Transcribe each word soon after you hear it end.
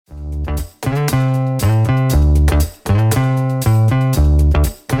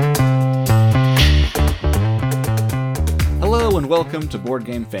welcome to Board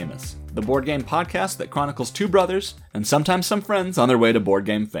Game Famous, the board game podcast that chronicles two brothers and sometimes some friends on their way to board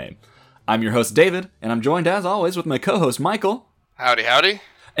game fame. I'm your host, David, and I'm joined, as always, with my co-host, Michael. Howdy, howdy.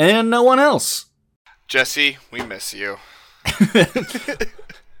 And no one else. Jesse, we miss you.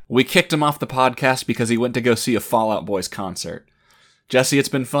 We kicked him off the podcast because he went to go see a Fall Out Boys concert. Jesse, it's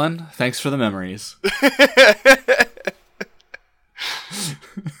been fun. Thanks for the memories.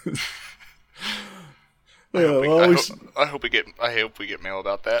 I hope we get mail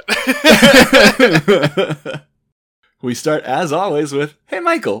about that. We start, as always, with, hey,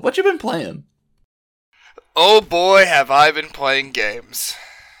 Michael, what you been playing? Oh boy, have I been playing games.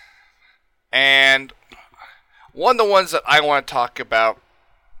 And one of the ones that I want to talk about,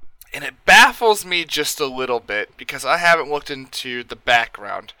 and it baffles me just a little bit because I haven't looked into the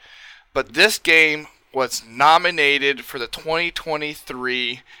background, but this game was nominated for the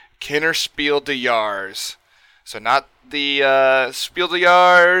 2023 Kinderspiel des Jahres. So not the Spiel des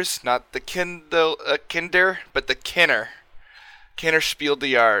Jahres, not the Kinder, but the Kinner. Kinderspiel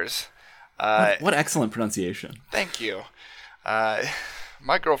des Jahres. What excellent pronunciation. Thank you.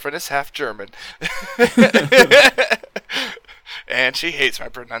 My girlfriend is half German. And she hates my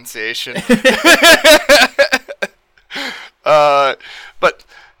pronunciation. But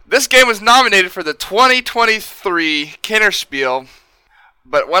this game was nominated for the 2023 Kinderspiel.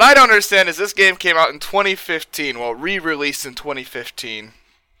 But what I don't understand is this game came out in 2015. Well, re-released in 2015.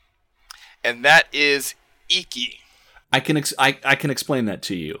 And that is Iki. I can explain that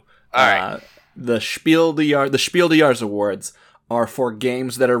to you. All right. The Spiel des Jahres Awards are for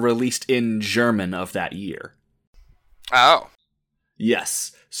games that are released in German of that year. Oh.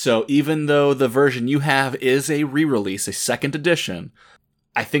 Yes. So even though the version you have is a re-release, a second edition,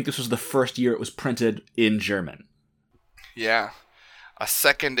 I think this was the first year it was printed in German. Yeah. A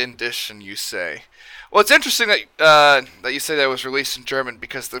second edition, you say. Well, it's interesting that you say that it was released in German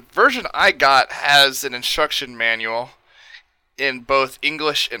because the version I got has an instruction manual in both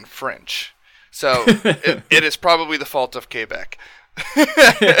English and French. So it is probably the fault of Quebec.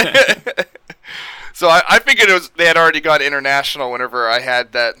 So I figured they had already gone international whenever I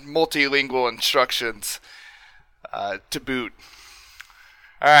had that multilingual instructions to boot.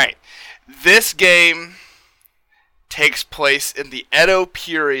 All right. This game takes place in the Edo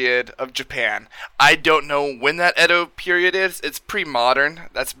period of Japan. I don't know when that Edo period is. It's pre-modern.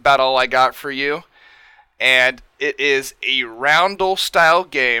 That's about all I got for you. And it is a roundel-style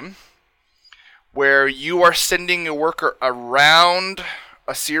game where you are sending a worker around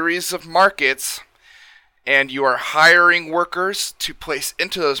a series of markets, and you are hiring workers to place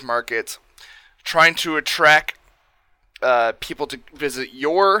into those markets, trying to attract people to visit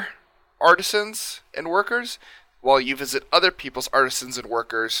your artisans and workers, while you visit other people's artisans and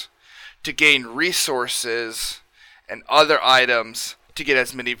workers to gain resources and other items to get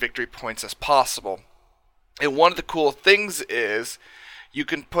as many victory points as possible. And one of the cool things is you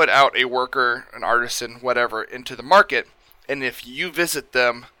can put out a worker, an artisan, whatever, into the market, and if you visit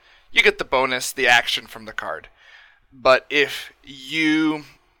them, you get the bonus, the action from the card. But if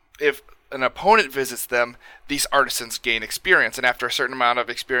an opponent visits them, these artisans gain experience, and after a certain amount of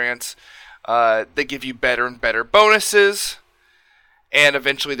experience, they give you better and better bonuses, and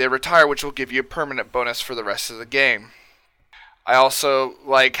eventually they retire, which will give you a permanent bonus for the rest of the game. I also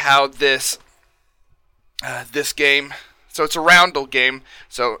like how this game, so it's a roundel game,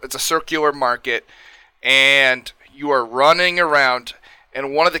 so it's a circular market, and you are running around,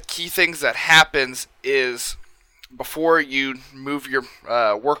 and one of the key things that happens is before you move your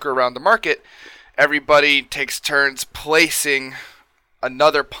worker around the market, everybody takes turns placing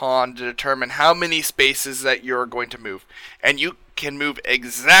another pawn to determine how many spaces that you're going to move. And you can move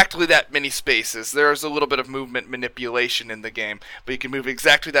exactly that many spaces. There's a little bit of movement manipulation in the game, but you can move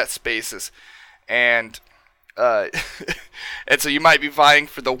exactly that spaces. And and so you might be vying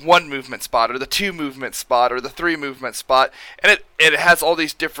for the 1 movement spot, or the 2 movement spot, or the 3 movement spot. And it has all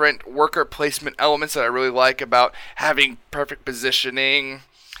these different worker placement elements that I really like about having perfect positioning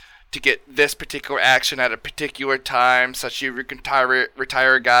to get this particular action at a particular time, such you can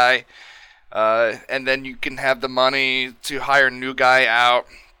retire a guy, and then you can have the money to hire a new guy out,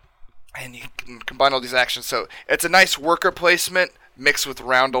 and you can combine all these actions. So it's a nice worker placement mixed with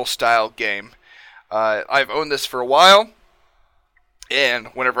roundel style game. I've owned this for a while, and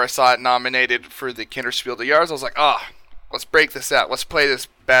whenever I saw it nominated for the Kinderspiel des Jahres, I was like, let's break this out. Let's play this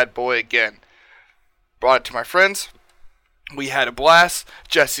bad boy again. Brought it to my friends. We had a blast.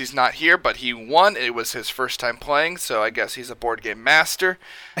 Jesse's not here, but he won. It was his first time playing, so I guess he's a board game master.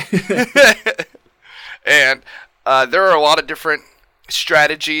 And there are a lot of different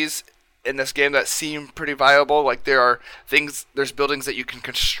strategies in this game that seem pretty viable. Like there's buildings that you can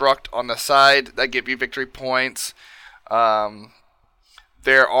construct on the side that give you victory points.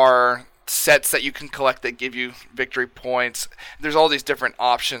 There are sets that you can collect that give you victory points. There's all these different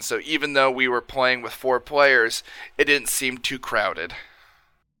options, so even though we were playing with 4 players, it didn't seem too crowded.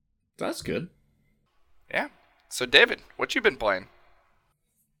 That's good. Yeah. So David, what you been playing?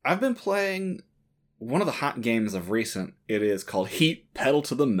 I've been playing one of the hot games of recent. It is called Heat Pedal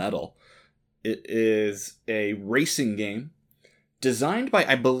to the Metal. It is a racing game designed by,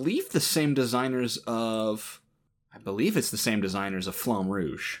 I believe it's the same designers of Flamme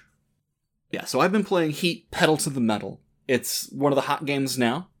Rouge. Yeah, so I've been playing Heat Pedal to the Metal. It's one of the hot games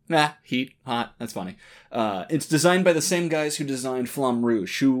now. Heat, hot, that's funny. It's designed by the same guys who designed Flamme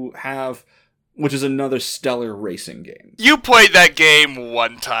Rouge, which is another stellar racing game. You played that game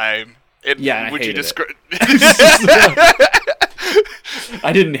one time. Yeah, I would hated you describe?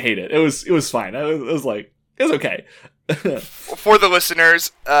 I didn't hate it. It was fine. It was okay. For the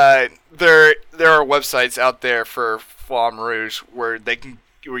listeners, there are websites out there for Flamme Rouge where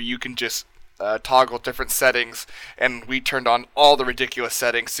you can just toggle different settings, and we turned on all the ridiculous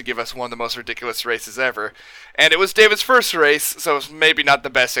settings to give us one of the most ridiculous races ever. And it was David's first race, so it's maybe not the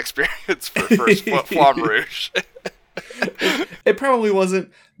best experience for first Flamme Rouge. It probably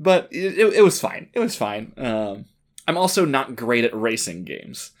wasn't, but it was fine. It was fine. I'm also not great at racing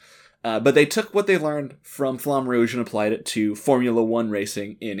games. But they took what they learned from Flamme Rouge and applied it to Formula 1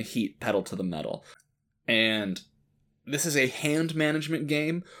 racing in Heat Pedal to the Metal. And this is a hand management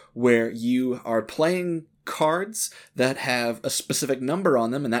game where you are playing cards that have a specific number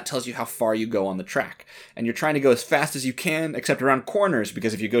on them, and that tells you how far you go on the track. And you're trying to go as fast as you can, except around corners,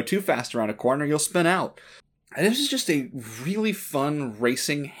 because if you go too fast around a corner, you'll spin out. And this is just a really fun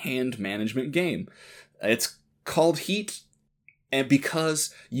racing hand management game. It's called Heat, and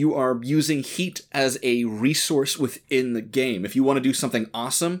because you are using heat as a resource within the game. If you want to do something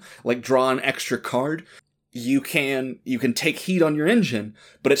awesome, like draw an extra card, you can take heat on your engine,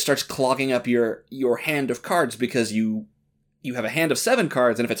 but it starts clogging up your hand of cards because you have a hand of 7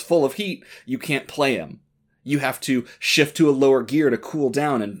 cards, and if it's full of heat, you can't play them. You have to shift to a lower gear to cool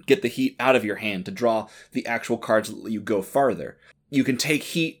down and get the heat out of your hand to draw the actual cards that let you go farther. You can take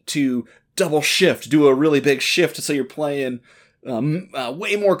heat to double shift, do a really big shift so you're playing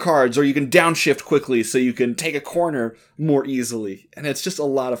way more cards, or you can downshift quickly so you can take a corner more easily. And it's just a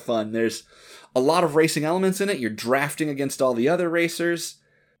lot of fun. There's a lot of racing elements in it. You're drafting against all the other racers.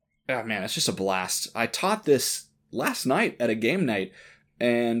 Oh man, it's just a blast. I taught this last night at a game night,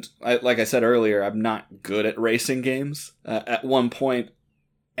 and like I said earlier, I'm not good at racing games. At one point,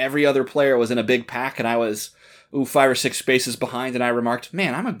 every other player was in a big pack, and I was 5 or 6 spaces behind, and I remarked,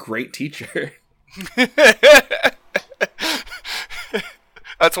 man, I'm a great teacher.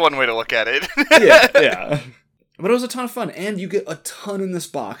 That's one way to look at it. Yeah. But it was a ton of fun, and you get a ton in this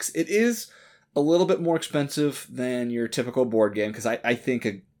box. It is a little bit more expensive than your typical board game, because I think,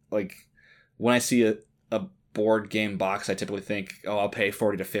 when I see a board game box, I typically think, I'll pay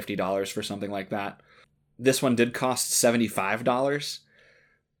 $40 to $50 for something like that. This one did cost $75,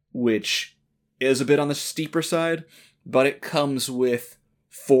 which is a bit on the steeper side, but it comes with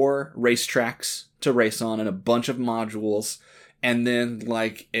 4 racetracks to race on and a bunch of modules, and then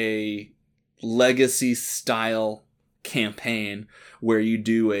like a legacy style campaign where you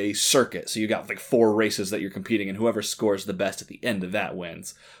do a circuit. So you got like 4 races that you're competing in. Whoever scores the best at the end of that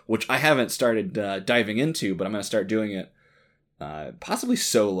wins, which I haven't started diving into, but I'm going to start doing it possibly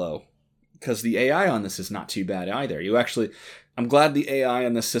solo, because the AI on this is not too bad either. I'm glad the AI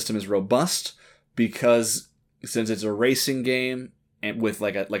on this system is robust, because since it's a racing game and with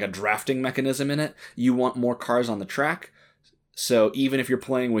like a drafting mechanism in it, you want more cars on the track. So even if you're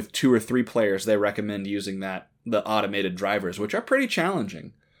playing with 2 or 3 players, they recommend using the automated drivers, which are pretty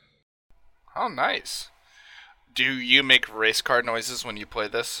challenging. Oh, nice. Do you make race car noises when you play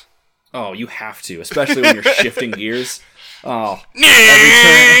this? Oh, you have to, especially when you're shifting gears. Oh,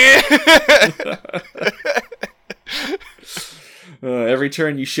 every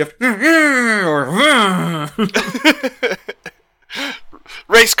turn you shift.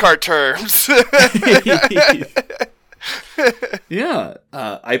 Race car terms. Yeah,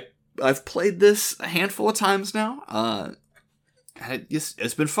 I've played this a handful of times now.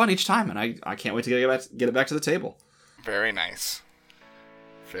 It's been fun each time, and I can't wait to get it back to the table. Very nice.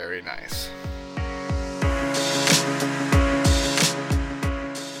 Very nice.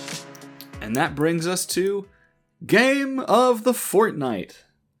 And that brings us to Game of the Fortnight,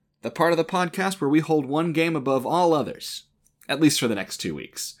 the part of the podcast where we hold one game above all others, at least for the next 2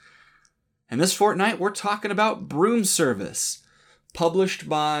 weeks. And this fortnight, we're talking about Broom Service, published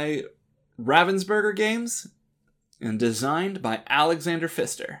by Ravensburger Games, and designed by Alexander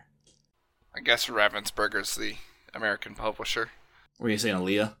Pfister. I guess Ravensburger's the American publisher. Were you saying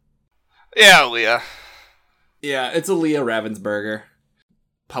Aaliyah? Yeah, Leah. Yeah, it's Aaliyah Ravensburger.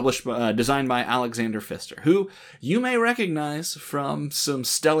 Designed by Alexander Pfister, who you may recognize from some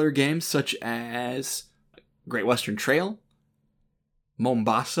stellar games such as Great Western Trail.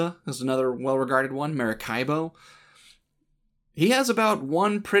 Mombasa is another well-regarded one. Maracaibo. He has about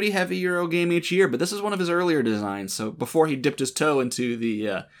one pretty heavy Euro game each year, but this is one of his earlier designs, so before he dipped his toe into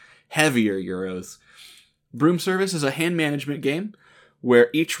the heavier Euros. Broom Service is a hand management game where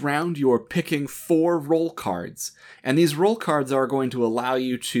each round you're picking 4 roll cards. And these roll cards are going to allow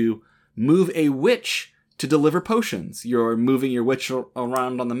you to move a witch to deliver potions. You're moving your witch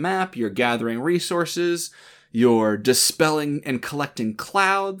around on the map, you're gathering resources, you're dispelling and collecting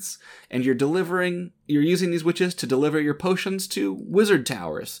clouds, and you're using these witches to deliver your potions to wizard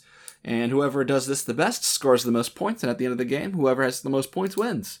towers. And whoever does this the best scores the most points, and at the end of the game, whoever has the most points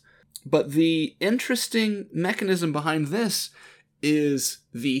wins. But the interesting mechanism behind this is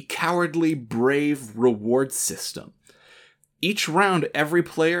the Cowardly Brave reward system. Each round, every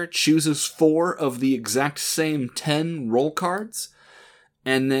player chooses 4 of the exact same 10 roll cards,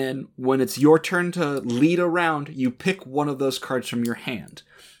 and then when it's your turn to lead a round, you pick one of those cards from your hand.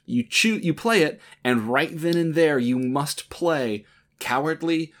 You play it, and right then and there, you must play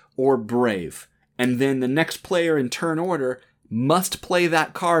Cowardly or Brave. And then the next player in turn order must play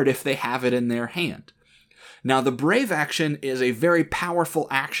that card if they have it in their hand. Now, the Brave action is a very powerful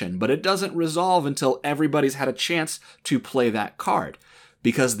action, but it doesn't resolve until everybody's had a chance to play that card,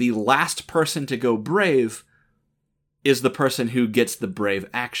 because the last person to go Brave is the person who gets the Brave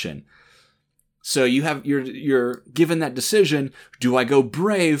action. So you're given that decision: do I go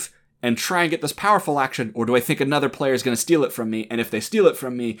Brave and try and get this powerful action, or do I think another player is going to steal it from me, and if they steal it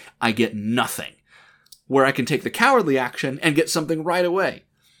from me, I get nothing? Where I can take the Cowardly action and get something right away.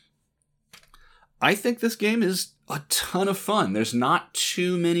 I think this game is a ton of fun. There's not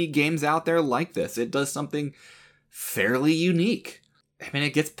too many games out there like this. It does something fairly unique. I mean,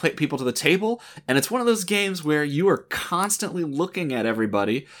 it gets people to the table, and it's one of those games where you are constantly looking at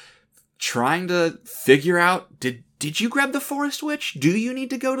everybody, trying to figure out, did you grab the Forest Witch? Do you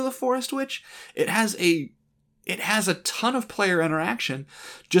need to go to the Forest Witch? It has a ton of player interaction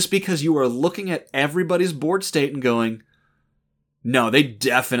just because you are looking at everybody's board state and going, no, they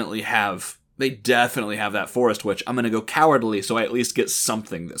definitely have that Forest Witch. I'm going to go Cowardly so I at least get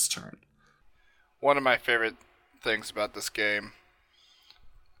something this turn. One of my favorite things about this game,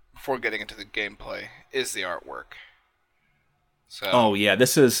 before getting into the gameplay, is the artwork. Oh yeah,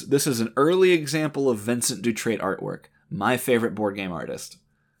 this is an early example of Vincent Dutrait artwork. My favorite board game artist.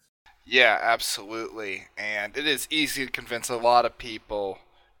 Yeah, absolutely. And it is easy to convince a lot of people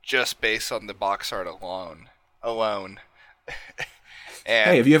just based on the box art alone. And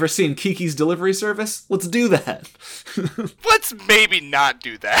hey, have you ever seen Kiki's Delivery Service? Let's do that. Let's maybe not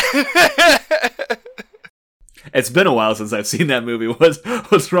do that. It's been a while since I've seen that movie.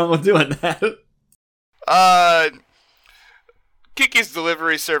 What's wrong with doing that? Kiki's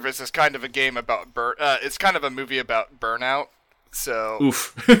Delivery Service is kind of a game about it's kind of a movie about burnout. So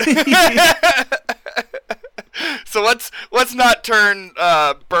oof. So let's not turn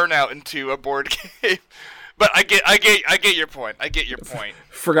burnout into a board game. But I get your point.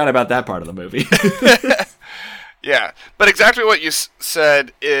 Forgot about that part of the movie. Yeah, but exactly what you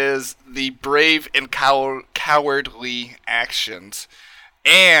said is the brave and cowardly actions,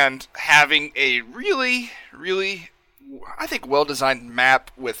 and having a really, really, I think, well-designed map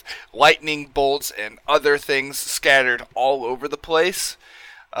with lightning bolts and other things scattered all over the place,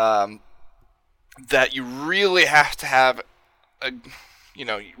 that you really have to have you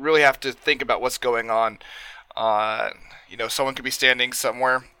really have to think about what's going on. Someone could be standing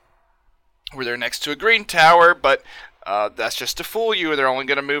somewhere where they're next to a green tower, but that's just to fool you. They're only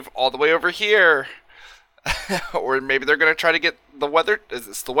going to move all the way over here. Or maybe they're going to try to get the weather.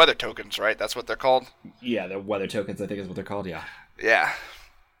 It's the weather tokens, right? That's what they're called? Yeah, the weather tokens, I think is what they're called, yeah. Yeah.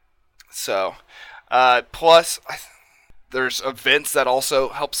 So, plus, there's events that also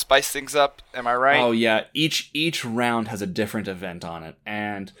help spice things up. Am I right? Oh, yeah. Each round has a different event on it.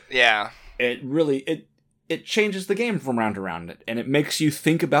 And yeah, it really... It changes the game from round to round, and it makes you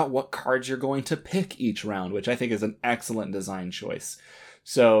think about what cards you're going to pick each round, which I think is an excellent design choice.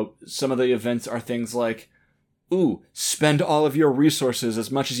 So some of the events are things like, spend all of your resources as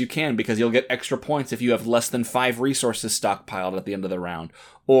much as you can because you'll get extra points if you have less than 5 resources stockpiled at the end of the round.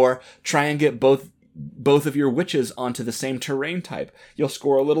 Or try and get both of your witches onto the same terrain type. You'll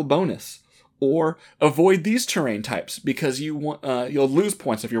score a little bonus. or avoid these terrain types because you'll lose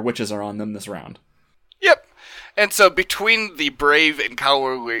points if your witches are on them this round. Yep. And so between the brave and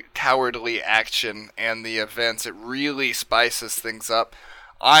cowardly action and the events, it really spices things up.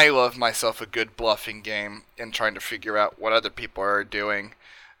 I love myself a good bluffing game and trying to figure out what other people are doing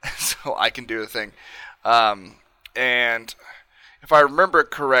so I can do a thing. And if I remember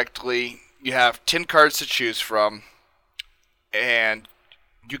correctly, you have 10 cards to choose from, and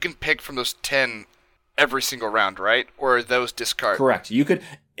you can pick from those 10 every single round, right? Or are those discard? Correct. You could,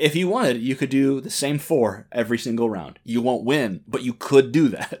 if you wanted, you could do the same 4 every single round. You won't win, but you could do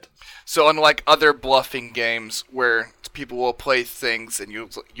that. So unlike other bluffing games where people will play things and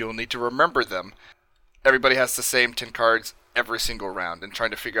you'll need to remember them, everybody has the same 10 cards every single round and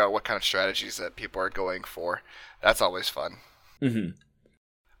trying to figure out what kind of strategies that people are going for. That's always fun. Mm-hmm.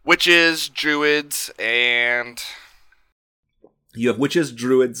 Witches, druids, and... You have witches,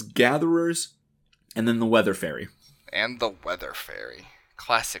 druids, gatherers, and then the weather fairy. And the weather fairy.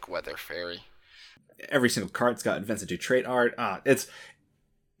 Classic weather fairy. Every single card's got advanced to trait art.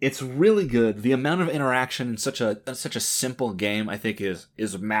 It's really good. The amount of interaction in such a simple game, I think,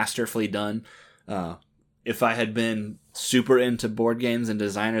 is masterfully done. If I had been super into board games and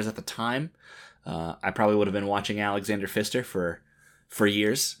designers at the time, I probably would have been watching Alexander Pfister for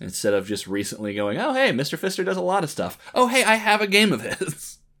years instead of just recently going, oh, hey, Mr. Pfister does a lot of stuff. Oh, hey, I have a game of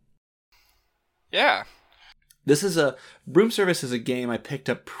his. Yeah. Broom Service is a game I picked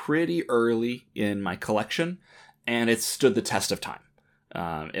up pretty early in my collection, and it stood the test of time.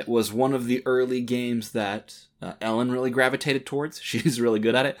 It was one of the early games that Ellen really gravitated towards. She's really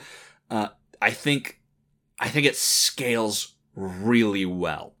good at it. I think it scales really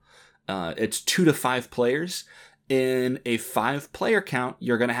well. It's 2 to 5 players. In a 5-player count,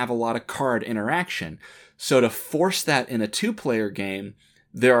 you're going to have a lot of card interaction. So to force that in a 2-player game,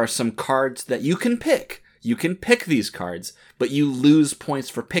 there are some cards that you can pick. You can pick these cards, but you lose points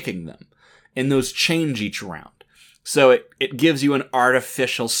for picking them. And those change each round. So it gives you an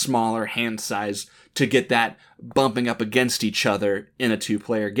artificial smaller hand size to get that bumping up against each other in a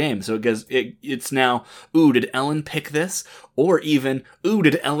 2-player game. So it's now, ooh, did Ellen pick this? Or even, ooh,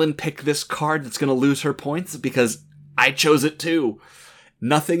 did Ellen pick this card that's going to lose her points because I chose it too?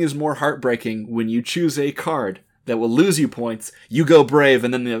 Nothing is more heartbreaking when you choose a card that will lose you points, you go brave,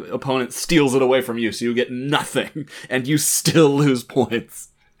 and then the opponent steals it away from you, so you get nothing, and you still lose points.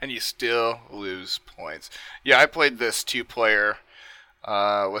 And you still lose points. Yeah, I played this 2-player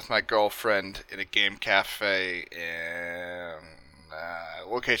with my girlfriend in a game cafe, and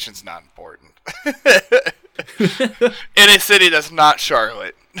location's not important. In a city that's not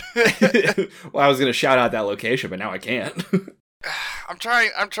Charlotte. Well, I was going to shout out that location, but now I can't. I'm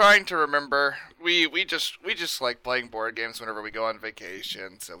trying to remember. We just like playing board games whenever we go on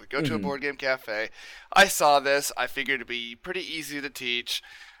vacation. So we go to a board game cafe. I saw this. I figured it'd be pretty easy to teach.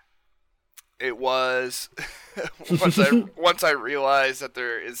 It was once I realized that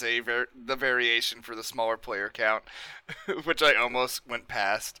there is the variation for the smaller player count, which I almost went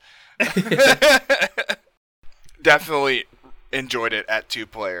past. Definitely enjoyed it at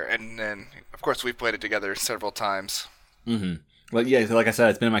 2-player, and then of course we've played it together several times. Mm-hmm. Well, yeah, like I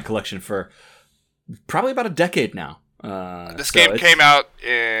said, it's been in my collection for probably about a decade now. This game came out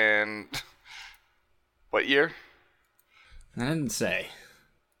in what year? I didn't say.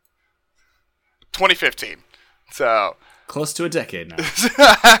 2015. So close to a decade now.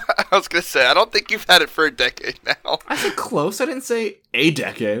 I was gonna say, I don't think you've had it for a decade now. I said close. I didn't say a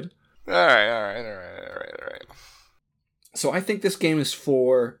decade. All right. So I think this game is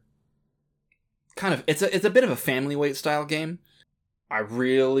for kind of it's a bit of a family weight style game. I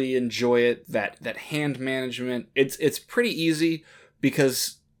really enjoy it. That hand management. It's pretty easy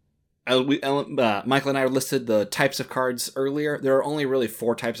because Michael and I listed the types of cards earlier. There are only really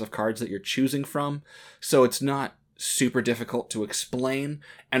 4 types of cards that you're choosing from, so it's not super difficult to explain.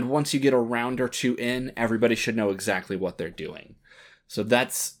 And once you get a round or 2 in, everybody should know exactly what they're doing. So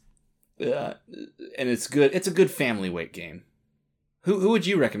that's and it's good. It's a good family weight game. Who would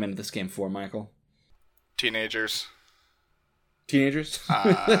you recommend this game for, Michael? Teenagers. Teenagers?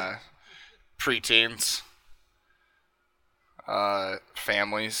 Preteens.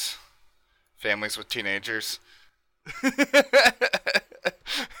 Families. Families with teenagers. Am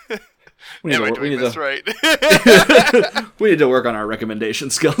I doing this right? We need to work on our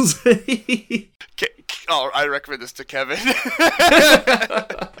recommendation skills. I recommend this to Kevin.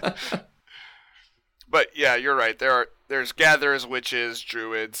 But yeah, you're right. There's gatherers, witches,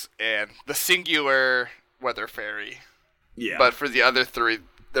 druids, and the singular weather fairy. Yeah. But for the other 3,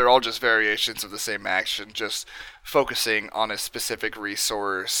 they're all just variations of the same action, just focusing on a specific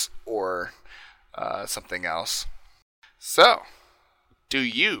resource or something else. So, do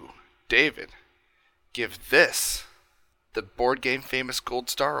you, David, give this the Board Game Famous Gold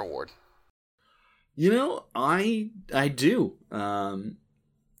Star Award? I do.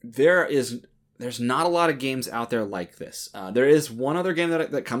 There's not a lot of games out there like this. There is one other game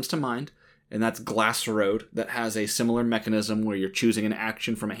that comes to mind, and that's Glass Road, that has a similar mechanism where you're choosing an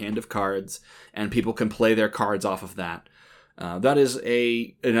action from a hand of cards, and people can play their cards off of that. That is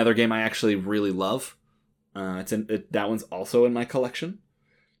another game I actually really love. That one's also in my collection,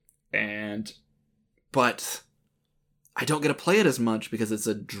 but I don't get to play it as much because it's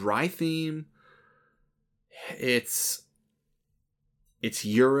a dry theme. It's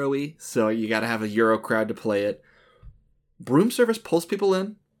Euro-y, so you got to have a Euro crowd to play it. Broom Service pulls people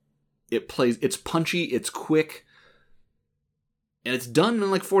in. It's punchy, it's quick, and it's done in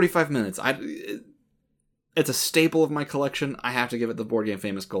like 45 minutes. It's a staple of my collection. I have to give it the Board Game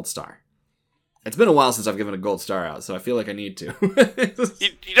Famous Gold Star. It's been a while since I've given a gold star out, so I feel like I need to.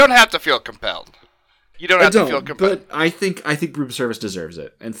 You don't have to feel compelled. You don't have to feel compelled. But I think Broom Service deserves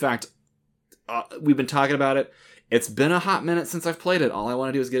it. In fact, we've been talking about it. It's been a hot minute since I've played it. All I want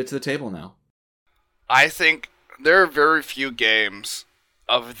to do is get it to the table now. I think there are very few games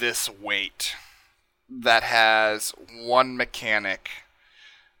of this weight that has one mechanic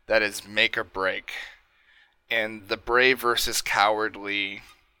that is make or break. And the brave versus cowardly,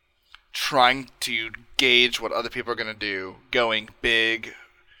 trying to gauge what other people are going to do, going big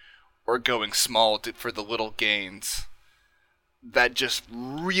or going small for the little gains, that just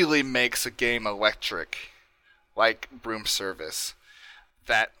really makes a game electric, like Broom Service.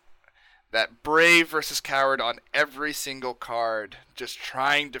 That brave versus coward on every single card, just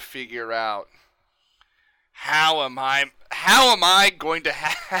trying to figure out how am I going to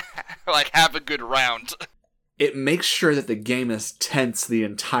have a good round. It makes sure that the game is tense the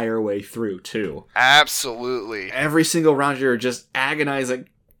entire way through, too. Absolutely. Every single round you're just agonizing,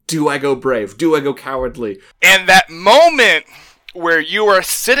 do I go brave? Do I go cowardly? And that moment where you are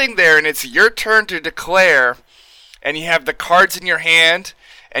sitting there and it's your turn to declare, and you have the cards in your hand,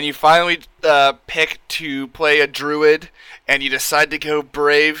 and you finally pick to play a druid, and you decide to go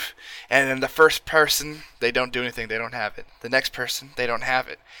brave, and then the first person, they don't do anything, they don't have it. The next person, they don't have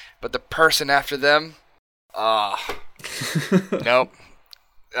it. But the person after them, nope.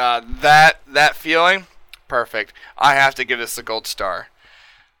 That feeling, perfect. I have to give this a gold star.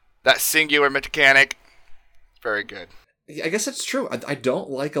 That singular mechanic, very good. I guess it's true. I don't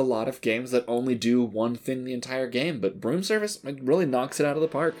like a lot of games that only do one thing the entire game, but Broom Service really knocks it out of the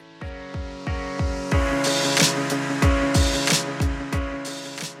park.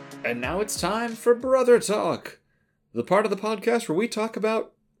 And now it's time for Brother Talk, the part of the podcast where we talk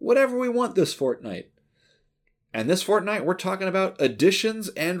about whatever we want this fortnight. And this fortnight, we're talking about additions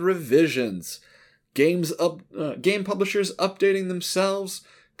and revisions. Game publishers updating themselves,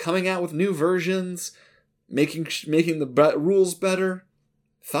 coming out with new versions, making the rules better.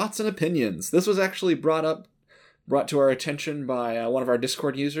 Thoughts and opinions. This was actually brought to our attention by one of our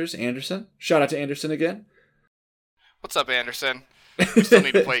Discord users, Anderson. Shout out to Anderson again. What's up, Anderson? We still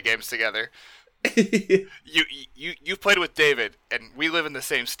need to play games together. You played with David, and we live in the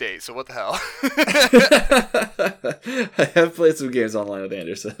same state, so what the hell? I have played some games online with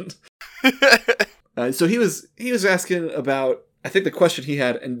Anderson. So he was asking about, I think the question he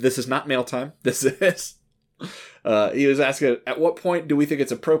had, and this is not mail time, this is, he was asking, at what point do we think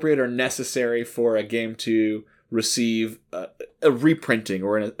it's appropriate or necessary for a game to receive a reprinting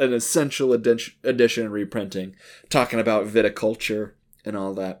or an essential edition reprinting, talking about viticulture and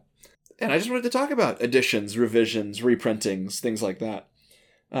all that. And I just wanted to talk about additions, revisions, reprintings, things like that.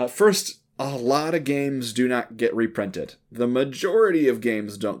 First, a lot of games do not get reprinted. The majority of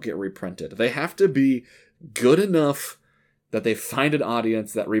games don't get reprinted. They have to be good enough that they find an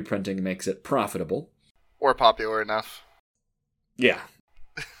audience that reprinting makes it profitable. Or popular enough. Yeah.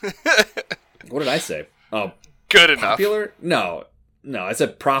 What did I say? Oh, good enough. Popular? No, I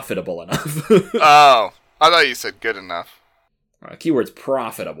said profitable enough. Oh, I thought you said good enough. Keyword's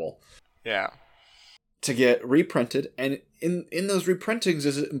profitable. Yeah. To get reprinted, and in those reprintings,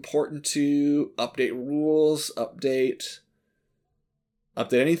 is it important to update rules, update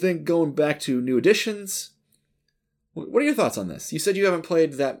anything going back to new editions? What are your thoughts on this? You said you haven't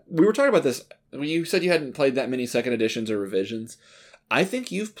played that. We were talking about this. You said you hadn't played that many second editions or revisions. I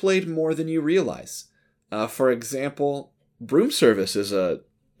think you've played more than you realize. For example, Broom Service is an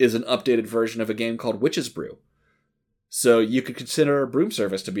updated version of a game called Witch's Brew. So you could consider Broom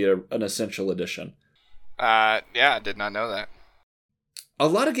Service to be an essential edition. Yeah, I did not know that. A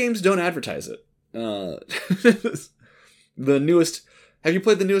lot of games don't advertise it. The newest Have you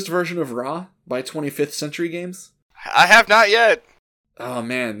played the newest version of Ra by 25th Century Games? I have not yet. Oh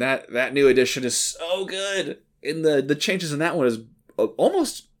man, that new edition is so good. And the changes in that one is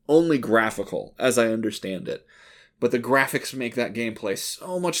almost only graphical, as I understand it. But the graphics make that gameplay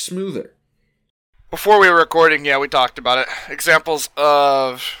so much smoother. Before we were recording, we talked about it. Examples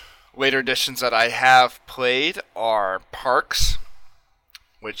of later editions that I have played are Parks,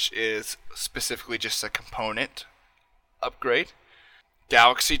 which is specifically just a component upgrade.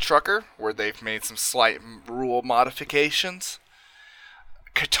 Galaxy Trucker, where they've made some slight rule modifications.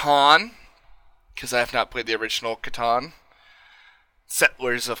 Catan, because I have not played the original Catan.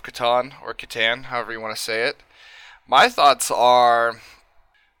 Settlers of Catan, or Catan, however you want to say it. My thoughts are,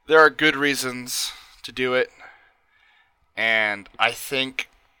 there are good reasons to do it, and I think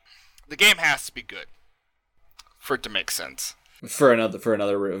the game has to be good for it to make sense. For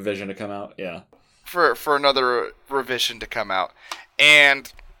another revision to come out, yeah. For another revision to come out.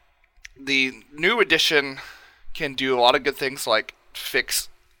 And the new edition can do a lot of good things like fix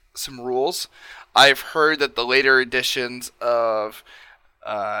some rules. I've heard that the later editions of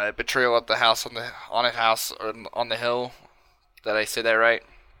Betrayal at the House on the Haunted House on the Hill, did I say that right?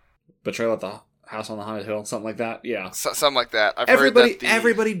 Betrayal at the House on the Haunted Hill, something like that, yeah. Something like that.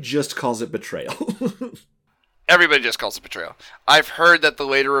 Everybody just calls it Betrayal. Everybody just calls it Betrayal. I've heard that the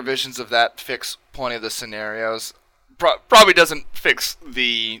later revisions of that fix plenty of the scenarios. Probably doesn't fix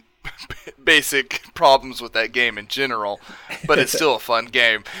the basic problems with that game in general, but it's still a fun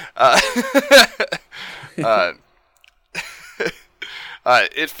game.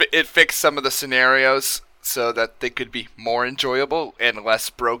 It fixed some of the scenarios so that they could be more enjoyable and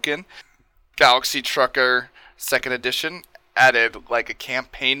less broken. Galaxy Trucker 2nd Edition added like a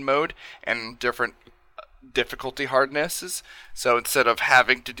campaign mode and different difficulty hardnesses. So instead of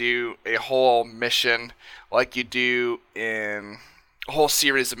having to do a whole mission like you do in a whole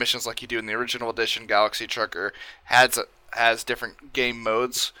series of missions like you do in the original edition, Galaxy Trucker has different game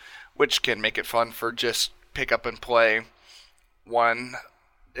modes, which can make it fun for just pick up and play one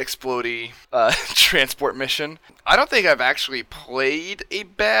explodey transport mission. I don't think I've actually played a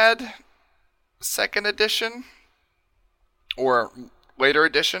bad 2nd edition or later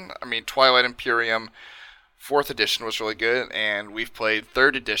edition. I mean, Twilight Imperium 4th edition was really good, and we've played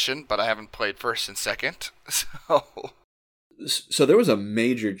 3rd edition, but I haven't played 1st and 2nd. So there was a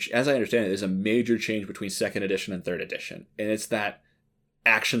major, as I understand it, there's a major change between 2nd edition and 3rd edition, and it's that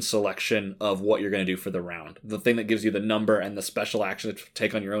action selection of what you're going to do for the round. The thing that gives you the number and the special action to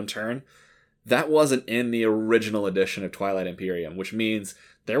take on your own turn. That wasn't in the original edition of Twilight Imperium, which means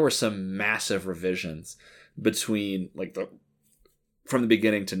there were some massive revisions between from the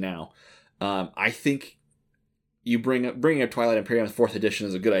beginning to now. I think you bringing up Twilight Imperium 4th edition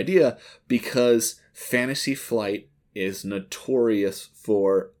is a good idea because Fantasy Flight is notorious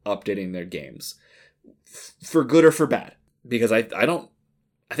for updating their games for good or for bad. Because I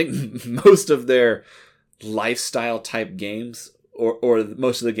think most of their lifestyle type games or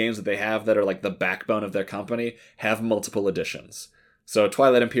most of the games that they have that are like the backbone of their company have multiple editions. So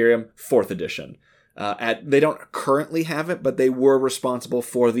Twilight Imperium 4th edition. They don't currently have it, but they were responsible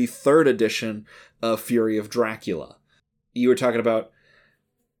for the 3rd edition of Fury of Dracula. You were talking about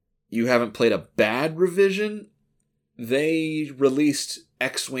you haven't played a bad revision. They released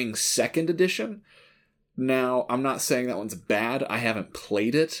X-Wing 2nd edition. Now, I'm not saying that one's bad. I haven't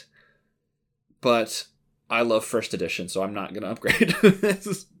played it, but I love 1st edition, so I'm not going to upgrade.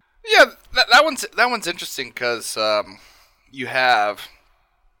 Yeah, that one's interesting because you have.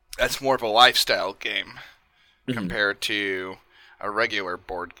 That's more of a lifestyle game compared to a regular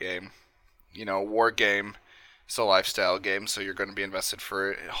board game. You know, war game is a lifestyle game, so you're going to be invested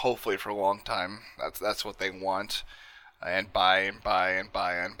for hopefully for a long time. That's what they want, and buy and buy and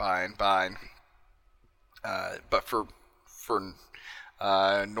buy and buy and buy. But for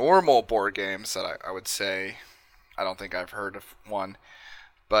normal board games, that I would say, I don't think I've heard of one,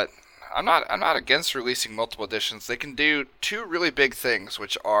 but. I'm not against releasing multiple editions. They can do two really big things,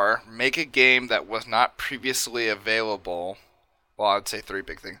 which are make a game that was not previously available. Well, I would say three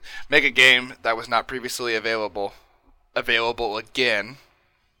big things. Make a game that was not previously available again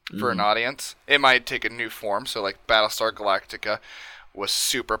for an audience. It might take a new form. So like Battlestar Galactica was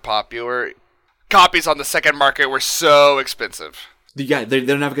super popular. Copies on the second market were so expensive. Yeah,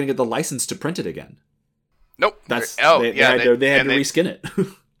 they're never going to get the license to print it again. Nope. They had to reskin it.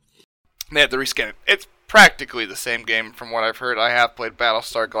 They had to reskin it. It's practically the same game from what I've heard. I have played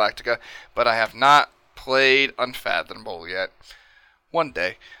Battlestar Galactica, but I have not played Unfathomable yet. One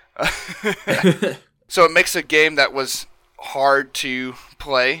day. So it makes a game that was hard to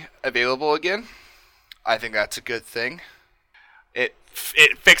play available again. I think that's a good thing. It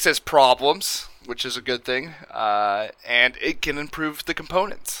it fixes problems, which is a good thing, and it can improve the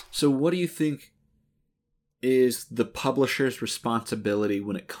components. So what do you think is the publisher's responsibility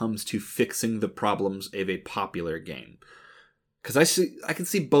when it comes to fixing the problems of a popular game? Because I can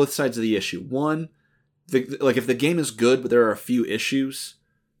see both sides of the issue. One, if the game is good but there are a few issues,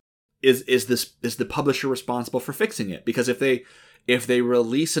 is the publisher responsible for fixing it? Because if they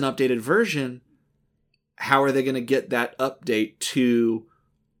release an updated version, how are they going to get that update to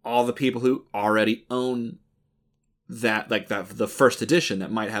all the people who already own the first edition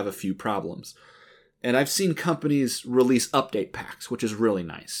that might have a few problems? And I've seen companies release update packs, which is really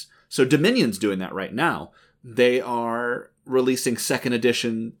nice. So Dominion's doing that right now. They are releasing second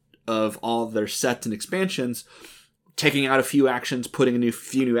edition of all of their sets and expansions, taking out a few actions, putting a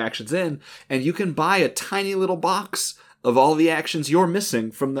few new actions in, and you can buy a tiny little box of all the actions you're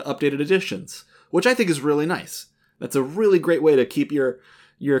missing from the updated editions, which I think is really nice. That's a really great way to keep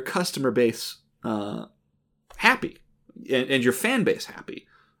your customer base happy and your fan base happy.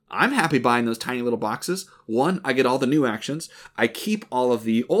 I'm happy buying those tiny little boxes. One, I get all the new actions, I keep all of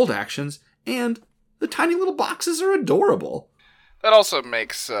the old actions, and the tiny little boxes are adorable. That also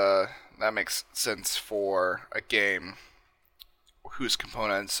makes sense for a game whose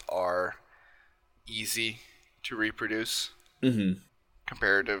components are easy to reproduce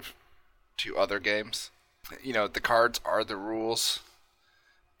comparative to other games. You know, the cards are the rules,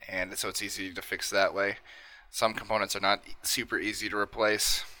 and so it's easy to fix that way. Some components are not super easy to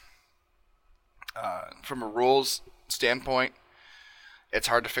replace. From a rules standpoint, it's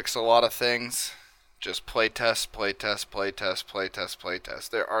hard to fix a lot of things. Just playtest.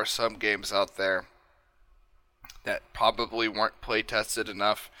 There are some games out there that probably weren't playtested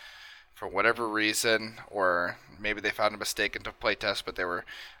enough for whatever reason, or maybe they found a mistake into playtest, but they were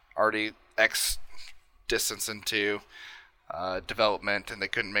already X distance into development and they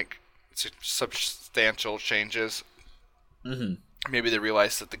couldn't make substantial changes. Maybe they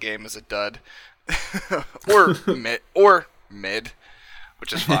realized that the game is a dud, or mid,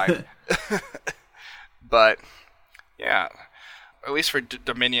 which is fine. But yeah, at least for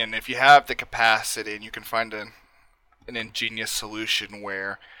Dominion, if you have the capacity and you can find an ingenious solution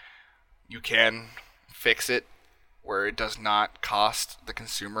where you can fix it, where it does not cost the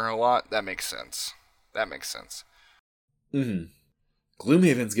consumer a lot, that makes sense.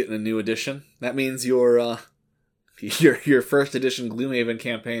 Gloomhaven's getting a new edition. That means your first edition Gloomhaven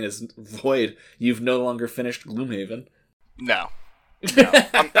campaign is void. You've no longer finished Gloomhaven. No.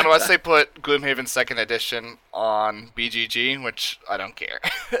 Unless they put Gloomhaven 2nd Edition on BGG, which I don't care.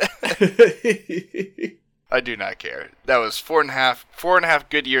 I do not care. That was four and a half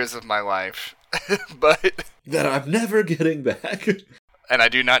good years of my life. But that I'm never getting back. And I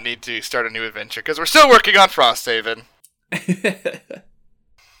do not need to start a new adventure, because we're still working on Frosthaven.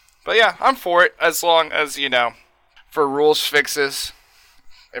 But yeah, I'm for it, as long as, for rules fixes,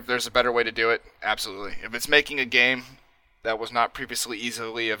 if there's a better way to do it, absolutely. If it's making a game that was not previously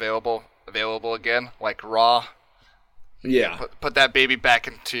easily available again, like Raw. Yeah. Put that baby back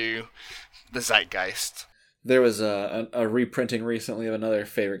into the zeitgeist. There was a reprinting recently of another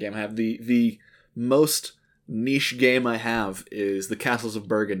favorite game I have. The most niche game I have is the Castles of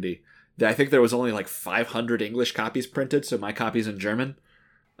Burgundy. I think there was only like 500 English copies printed, so my copy's in German.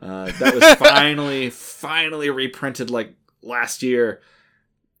 That was finally reprinted like last year.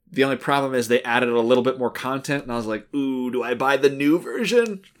 The only problem is they added a little bit more content, and I was like, ooh, do I buy the new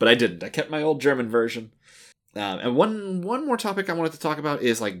version? But I didn't. I kept my old German version. And one more topic I wanted to talk about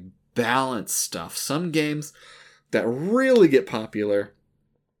is like balance stuff. Some games that really get popular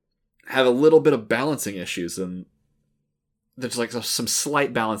have a little bit of balancing issues, and there's like some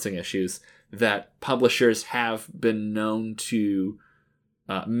slight balancing issues that publishers have been known to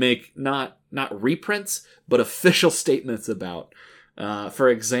make not reprints, but official statements about. For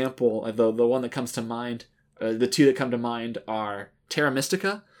example, the one that comes to mind, the two that come to mind are Terra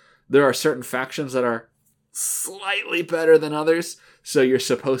Mystica. There are certain factions that are slightly better than others, so you're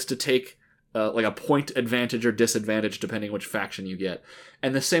supposed to take like a point advantage or disadvantage depending which faction you get.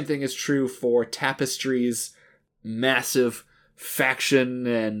 And the same thing is true for Tapestry's massive faction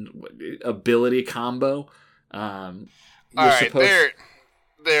and ability combo. Alright,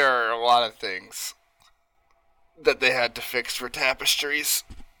 there are a lot of things that they had to fix for Tapestries.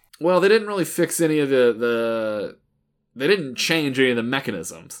 Well, they didn't really fix any of the they didn't change any of the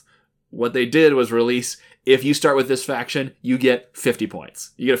mechanisms. What they did was release, if you start with this faction, you get 50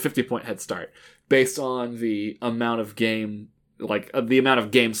 points. You get a 50-point head start based on the amount of game, the amount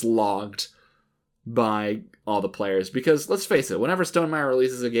of games logged by all the players. Because let's face it, whenever Stonemaier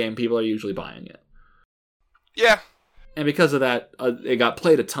releases a game, people are usually buying it. Yeah. And because of that, it got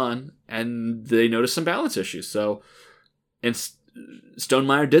played a ton, and they noticed some balance issues. So, and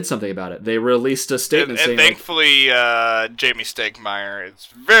Stonemaier did something about it. They released a statement saying, and thankfully, Jamie Stegmaier is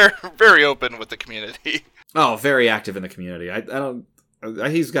very, very open with the community. Oh, very active in the community.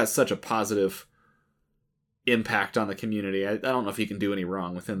 He's got such a positive impact on the community. I don't know if he can do any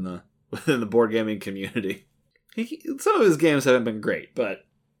wrong within the board gaming community. Some of his games haven't been great, but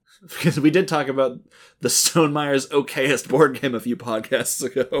because we did talk about the Stonemaier's okayest board game a few podcasts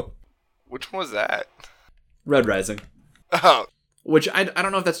ago. Which one was that? Red Rising. Oh. Which I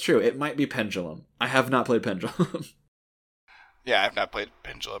don't know if that's true. It might be Pendulum. I have not played Pendulum. Yeah, I've not played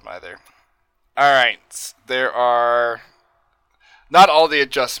Pendulum either. Alright, there are... Not all the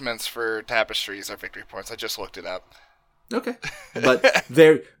adjustments for Tapestries are victory points. I just looked it up. Okay.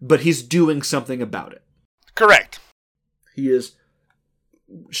 But he's doing something about it. Correct. He is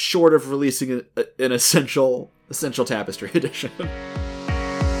short of releasing an essential Tapestry edition.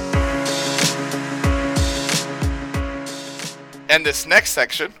 And this next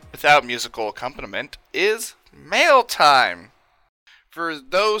section, without musical accompaniment, is mail time. For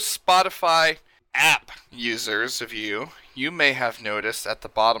those Spotify app users of you may have noticed at the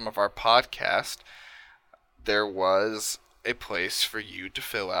bottom of our podcast, there was a place for you to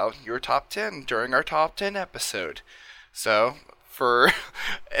fill out your top 10 during our top 10 episode. So,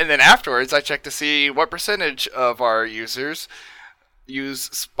 and then afterwards, I checked to see what percentage of our users use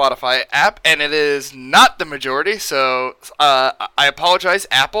Spotify app, and it is not the majority, so I apologize,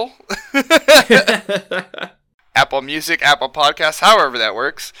 Apple. Apple Music, Apple Podcasts, however that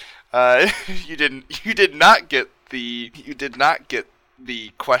works. You did not get the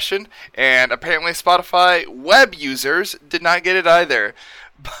question, and apparently Spotify web users did not get it either.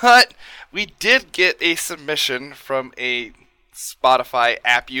 But we did get a submission from a Spotify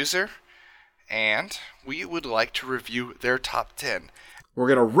app user, and we would like to review their top 10. We're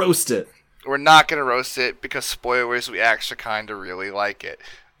gonna roast it. We're not gonna roast it because spoilers, we actually kind of really like it.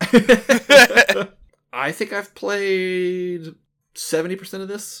 I think I've played 70% of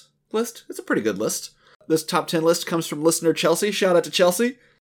this list. It's a pretty good list. This top 10 list comes from listener Chelsea. Shout out to Chelsea.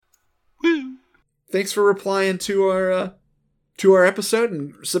 Woo! Thanks for replying to our episode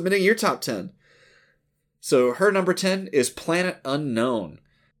and submitting your top 10. So her number 10 is Planet Unknown.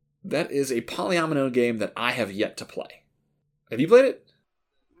 That is a Polyomino game that I have yet to play. Have you played it?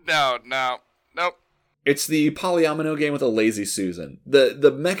 Nope. It's the Polyomino game with a lazy Susan.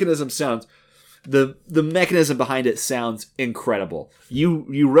 The mechanism sounds... The mechanism behind it sounds incredible.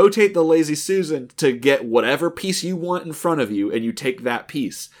 You rotate the lazy Susan to get whatever piece you want in front of you, and you take that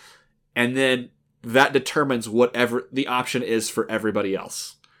piece. And then that determines whatever the option is for everybody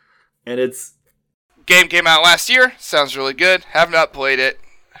else. And it's... Game came out last year. Sounds really good. Have not played it.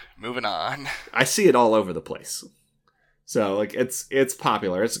 Moving on. I see it all over the place. So, like, it's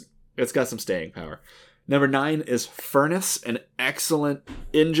popular. It's got some staying power. Number 9 is Furnace, an excellent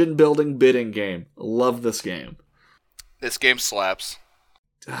engine-building bidding game. Love this game. This game slaps.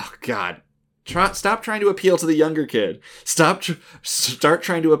 Oh, God. Stop trying to appeal to the younger kid. Start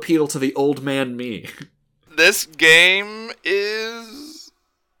trying to appeal to the old man me. This game is...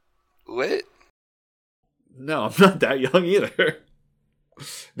 lit? No, I'm not that young either.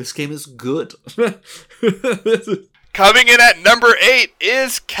 This game is good. Coming in at number 8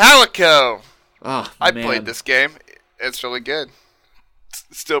 is Calico. Oh, I man. played this game. It's really good.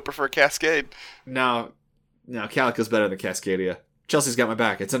 Still prefer Cascade. No, Calico's better than Cascadia. Chelsea's got my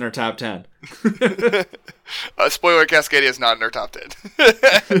back. It's in her top 10. Spoiler, Cascadia is not in her top 10.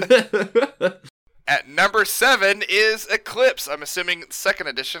 At number 7 is Eclipse. I'm assuming 2nd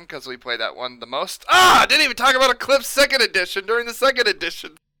edition, because we played that one the most. I didn't even talk about Eclipse 2nd edition during the 2nd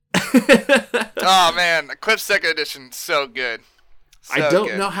edition. Oh, man. Eclipse 2nd edition, so good. So I don't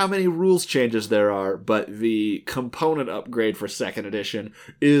good. know how many rules changes there are, but the component upgrade for 2nd edition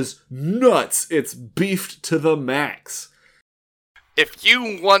is nuts. It's beefed to the max. If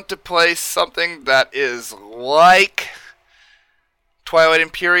you want to play something that is like Twilight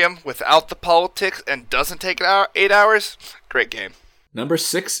Imperium without the politics and doesn't take 8 hours, great game. Number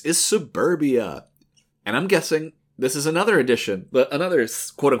 6 is Suburbia. And I'm guessing this is another edition, another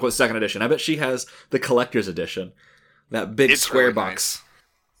quote-unquote 2nd edition. I bet she has the collector's edition. That big square really box. Nice.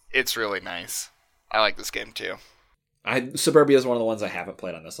 It's really nice. I like this game too. Suburbia is one of the ones I haven't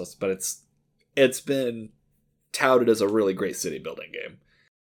played on this list, but it's been touted as a really great city building game.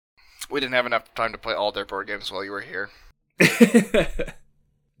 We didn't have enough time to play all their board games while you were here.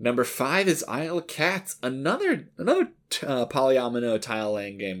 Number 5 is Isle of Cats, another polyomino tile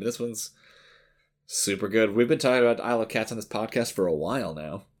laying game. This one's super good. We've been talking about Isle of Cats on this podcast for a while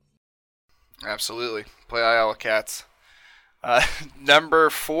now. Absolutely. Play Isle of Cats. Number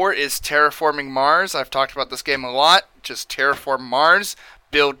 4 is Terraforming Mars. I've talked about this game a lot. Just terraform Mars,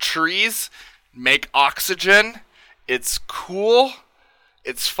 build trees, make oxygen. It's cool.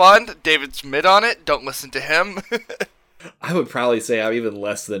 It's fun. David's mid on it. Don't listen to him. I would probably say I'm even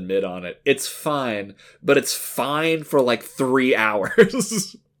less than mid on it. It's fine, but it's fine for like 3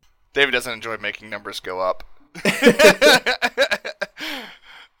 hours. David doesn't enjoy making numbers go up.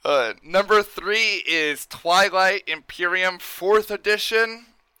 Number 3 is Twilight Imperium 4th Edition.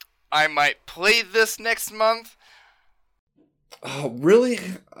 I might play this next month. Oh, really?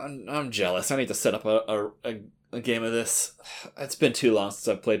 I'm jealous. I need to set up a game of this. It's been too long since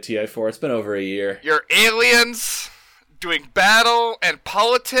I've played TI4. It's been over a year. You're aliens doing battle and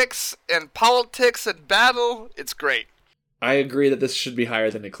politics and battle. It's great. I agree that this should be higher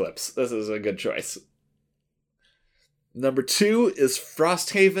than Eclipse. This is a good choice. Number 2 is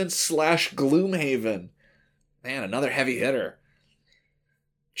Frosthaven / Gloomhaven. Man, another heavy hitter.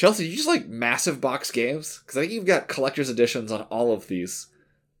 Chelsea, you just like massive box games? Because I think you've got collector's editions on all of these.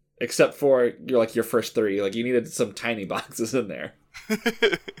 Except for your first 3. Like, you needed some tiny boxes in there.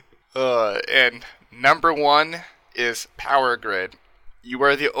 And number 1 is Power Grid. You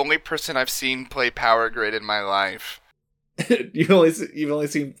are the only person I've seen play Power Grid in my life. You've only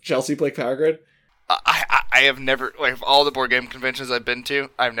seen Chelsea play Power Grid? I have never, like, of all the board game conventions I've been to,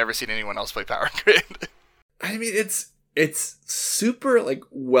 I've never seen anyone else play Power Grid. I mean, it's super, like,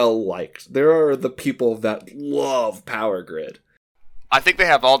 well-liked. There are the people that love Power Grid. I think they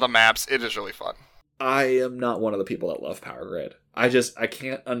have all the maps. It is really fun. I am not one of the people that love Power Grid. I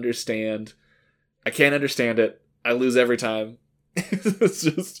can't understand. I can't understand it. I lose every time. It's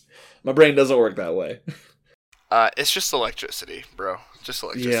just, my brain doesn't work that way. It's just electricity, bro. Just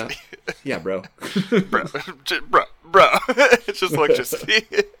electricity. Yeah, bro. bro. It's just electricity.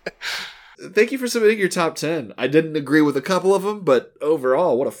 Thank you for submitting your top 10. I didn't agree with a couple of them, but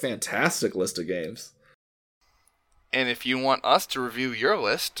overall, what a fantastic list of games. And if you want us to review your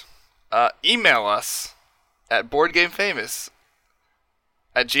list, email us at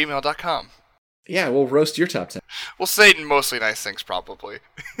boardgamefamous@gmail.com. Yeah, we'll roast your top 10. We'll say mostly nice things, probably.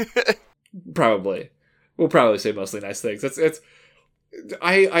 Probably. We'll probably say mostly nice things.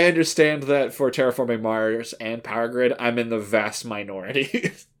 I understand that for Terraforming Mars and Power Grid, I'm in the vast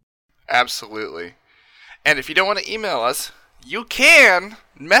minority. Absolutely. And if you don't want to email us, you can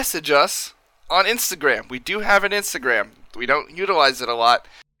message us on Instagram. We do have an Instagram. We don't utilize it a lot.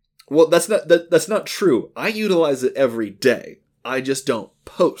 Well, that's not true. I utilize it every day. I just don't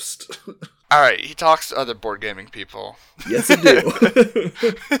post. Alright, he talks to other board gaming people. Yes, I do.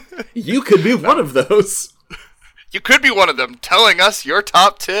 You could be one of those. You could be one of them telling us your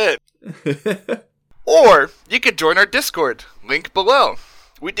top 10. Or you could join our Discord. Link below.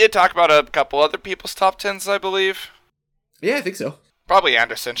 We did talk about a couple other people's top 10s, I believe. Yeah, I think so. Probably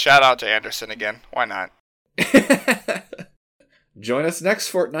Anderson. Shout out to Anderson again. Why not? Join us next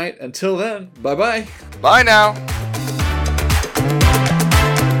fortnight. Until then, bye-bye. Bye now.